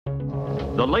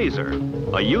The laser,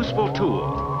 a useful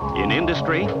tool in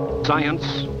industry, science,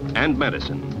 and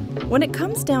medicine. When it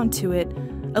comes down to it,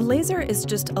 a laser is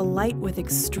just a light with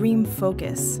extreme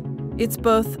focus. It's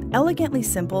both elegantly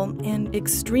simple and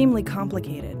extremely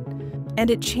complicated. And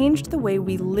it changed the way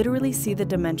we literally see the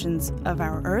dimensions of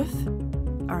our Earth,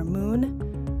 our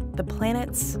moon, the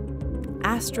planets,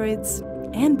 asteroids,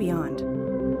 and beyond.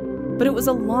 But it was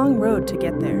a long road to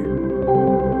get there.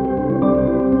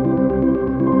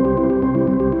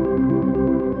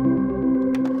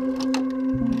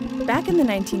 Back in the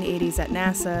 1980s at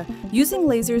NASA, using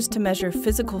lasers to measure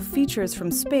physical features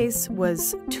from space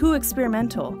was too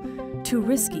experimental, too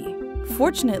risky.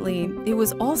 Fortunately, it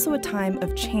was also a time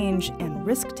of change and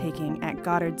risk-taking at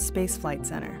Goddard Space Flight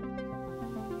Center.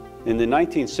 In the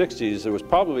 1960s, there was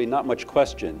probably not much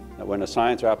question that when a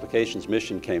science or applications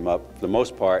mission came up, for the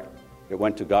most part, it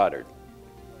went to Goddard.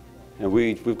 And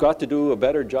we've got to do a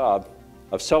better job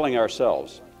of selling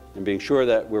ourselves and being sure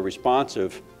that we're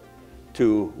responsive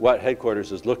to what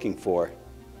headquarters is looking for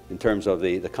in terms of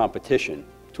the competition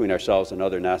between ourselves and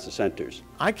other NASA centers.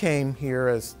 I came here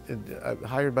as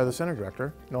hired by the center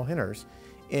director, Noel Hinners,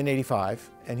 in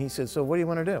 '85, and he said, so what do you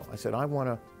want to do? I said, I want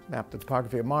to map the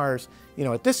topography of Mars,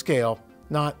 at this scale,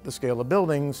 not the scale of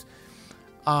buildings.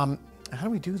 How do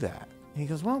we do that? And he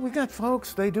goes, well, we got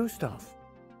folks, they do stuff.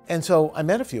 And so I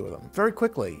met a few of them very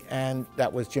quickly, and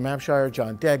that was Jim Abshire,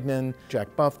 John Degnan,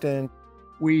 Jack Buffton.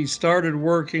 We started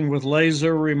working with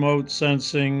laser remote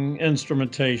sensing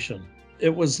instrumentation.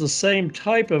 It was the same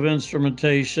type of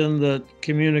instrumentation that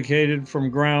communicated from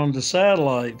ground to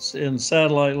satellites in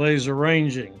satellite laser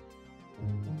ranging.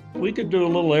 We could do a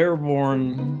little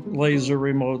airborne laser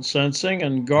remote sensing,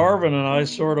 and Garvin and I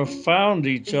sort of found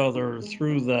each other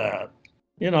through that.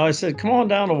 I said, come on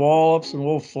down to Wallops and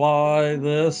we'll fly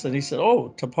this. And he said,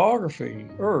 oh, topography,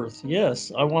 Earth,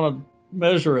 yes, I want to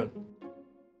measure it.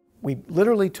 We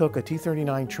literally took a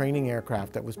T-39 training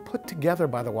aircraft that was put together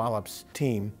by the Wallops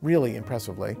team, really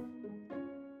impressively,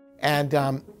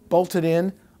 and bolted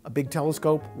in a big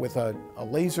telescope with a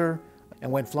laser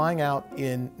and went flying out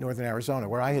in northern Arizona,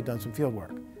 where I had done some field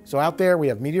work. So out there we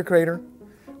have Meteor Crater,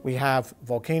 we have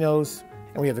volcanoes,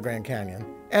 and we have the Grand Canyon,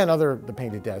 and the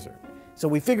Painted Desert. So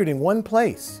we figured in one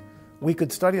place we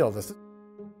could study all this.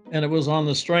 And it was on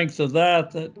the strength of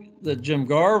that Jim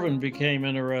Garvin became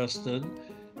interested,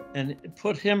 and it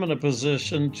put him in a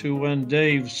position to, when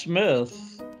Dave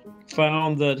Smith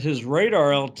found that his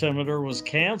radar altimeter was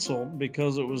canceled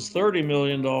because it was $30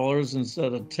 million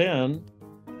instead of 10.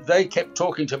 They kept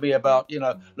talking to me about,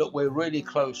 look, we're really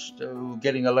close to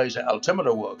getting a laser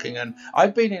altimeter working. And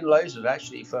I've been in lasers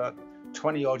actually for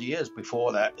 20 odd years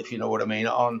before that, if you know what I mean,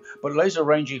 but laser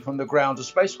ranging from the ground to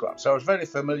spacecraft. So I was very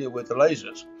familiar with the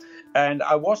lasers, and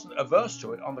I wasn't averse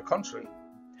to it, on the contrary.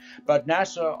 But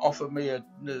NASA offered me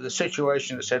the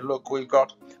situation that said, look, we've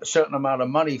got a certain amount of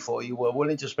money for you. We're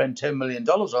willing to spend $10 million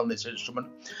on this instrument.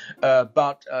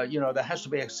 But there has to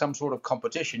be some sort of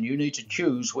competition. You need to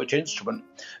choose which instrument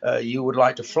you would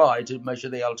like to fly to measure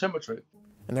the altimetry.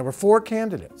 And there were 4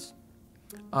 candidates.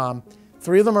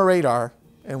 3 of them are radar,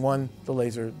 and 1 the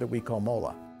laser that we call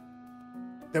MOLA.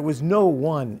 There was no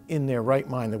one in their right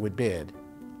mind that would bid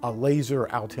a laser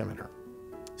altimeter.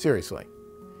 Seriously.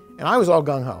 And I was all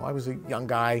gung-ho. I was a young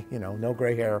guy, no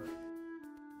gray hair.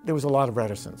 There was a lot of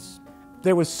reticence.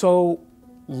 There was so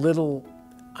little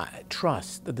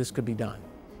trust that this could be done.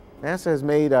 NASA has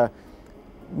made a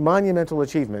monumental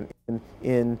achievement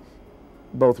in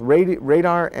both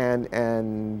radar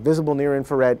and visible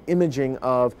near-infrared imaging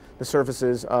of the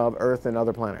surfaces of Earth and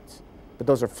other planets. But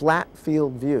those are flat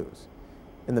field views.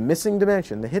 And the missing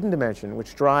dimension, the hidden dimension,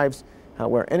 which drives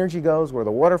where energy goes, where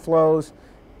the water flows,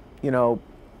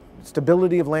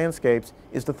 stability of landscapes,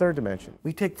 is the 3rd dimension.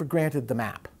 We take for granted the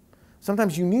map.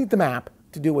 Sometimes you need the map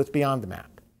to do what's beyond the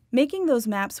map. Making those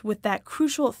maps with that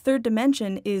crucial 3rd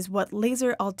dimension is what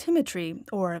laser altimetry,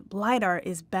 or Lidar,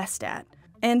 is best at.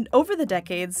 And over the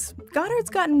decades,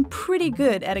 Goddard's gotten pretty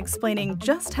good at explaining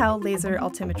just how laser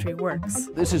altimetry works.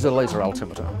 This is a laser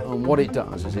altimeter, and what it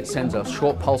does is it sends a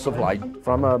short pulse of light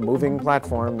from a moving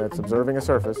platform that's observing a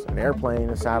surface, an airplane,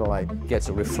 a satellite. Gets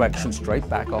a reflection straight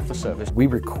back off the surface. We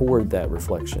record that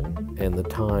reflection and the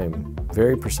time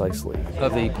very precisely.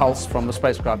 The pulse from the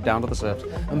spacecraft down to the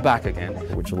surface and back again.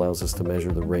 Which allows us to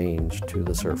measure the range to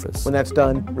the surface. When that's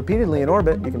done repeatedly in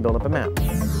orbit, you can build up a map.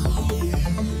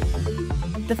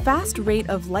 The fast rate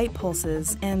of light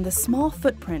pulses and the small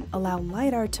footprint allow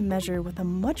LiDAR to measure with a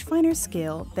much finer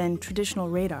scale than traditional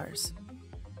radars.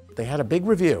 They had a big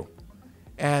review,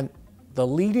 and the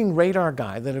leading radar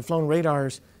guy that had flown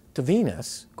radars to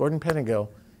Venus, Gordon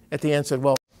Pettengill, at the end said,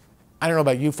 well, I don't know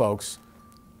about you folks,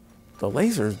 the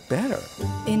laser's better.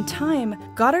 In time,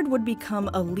 Goddard would become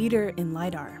a leader in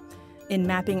Lidar, in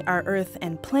mapping our Earth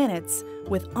and planets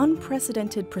with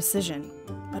unprecedented precision.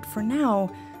 But for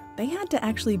now, they had to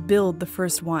actually build the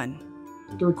first one.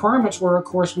 The requirements were, of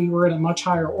course, we were in a much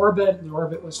higher orbit. The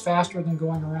orbit was faster than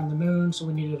going around the moon, so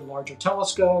we needed a larger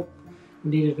telescope.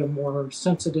 We needed a more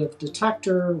sensitive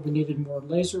detector. We needed more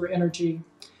laser energy.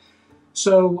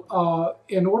 So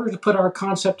in order to put our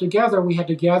concept together, we had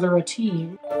to gather a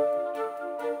team.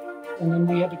 And then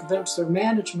we had to convince their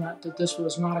management that this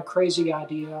was not a crazy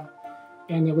idea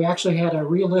and that we actually had a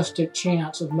realistic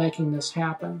chance of making this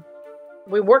happen.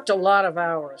 We worked a lot of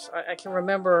hours. I can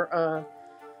remember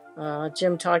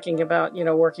Jim talking about,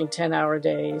 working 10-hour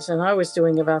days, and I was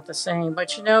doing about the same.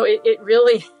 But,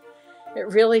 it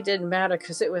really didn't matter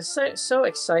because it was so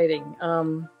exciting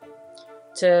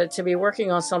to be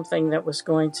working on something that was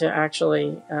going to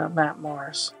actually map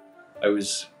Mars. I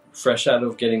was fresh out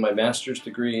of getting my master's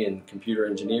degree in computer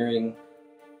engineering.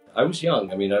 I was young.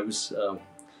 I mean, I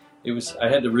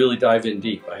had to really dive in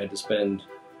deep. I had to spend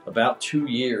about 2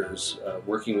 years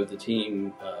working with the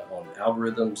team on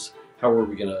algorithms. How are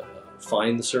we going to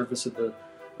find the surface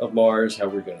of Mars? How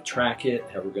we're going to track it?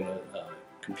 How we're going to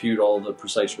compute all the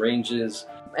precise ranges?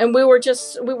 And we were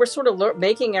sort of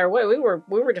making our way. We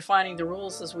were defining the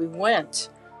rules as we went.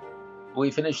 We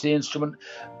finished the instrument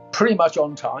pretty much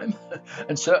on time,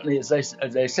 and certainly as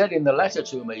they said in the letter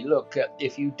to me, look,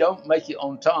 if you don't make it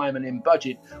on time and in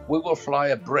budget, we will fly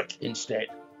a brick instead.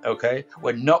 Okay,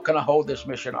 we're not going to hold this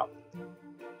mission up.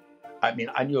 I mean,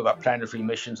 I knew about planetary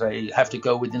missions. They have to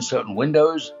go within certain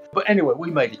windows. But anyway,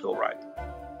 we made it all right.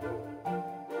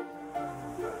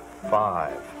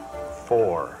 5,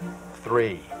 4,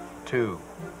 3, 2,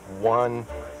 1.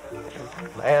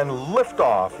 And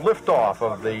liftoff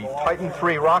of the Titan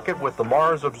III rocket with the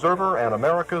Mars Observer and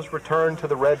America's return to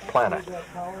the red planet.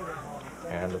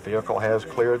 And the vehicle has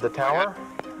cleared the tower.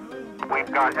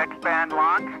 We've got X-band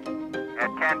launch at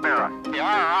Canberra.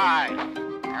 Yeah,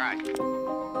 all right.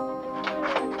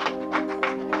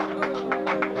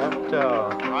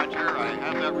 Roger, I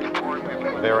have that report.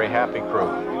 Very happy crew.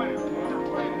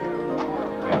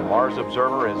 And Mars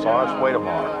Observer is on its way to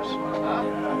Mars.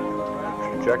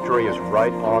 Trajectory is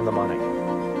right on the money.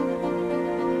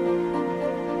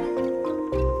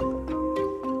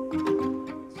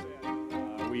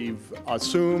 We've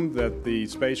assumed that the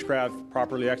spacecraft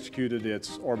properly executed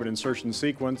its orbit insertion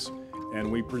sequence,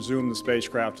 and we presume the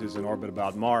spacecraft is in orbit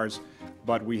about Mars,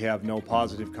 but we have no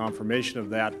positive confirmation of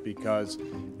that because,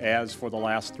 as for the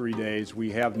last 3 days,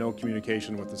 we have no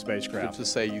communication with the spacecraft. To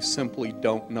say you simply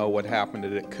don't know what happened.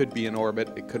 It could be in orbit.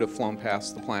 It could have flown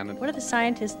past the planet. What are the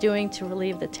scientists doing to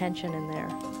relieve the tension in there?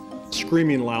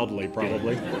 Screaming loudly,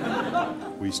 probably.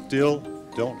 We still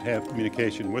don't have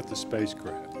communication with the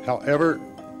spacecraft. However,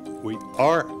 we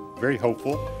are very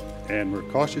hopeful, and we're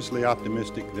cautiously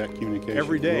optimistic that communication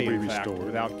every day, will be in fact, restored.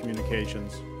 Without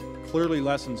communications clearly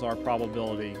lessens our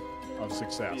probability of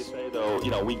success. You say,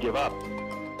 though, we give up.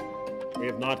 We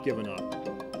have not given up.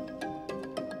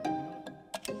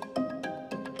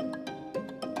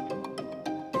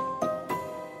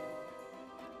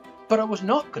 But I was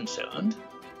not concerned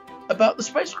about the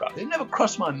spacecraft. It never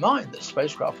crossed my mind that the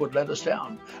spacecraft would let us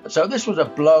down. So this was a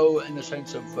blow in the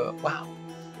sense of, wow,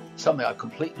 something I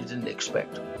completely didn't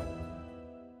expect.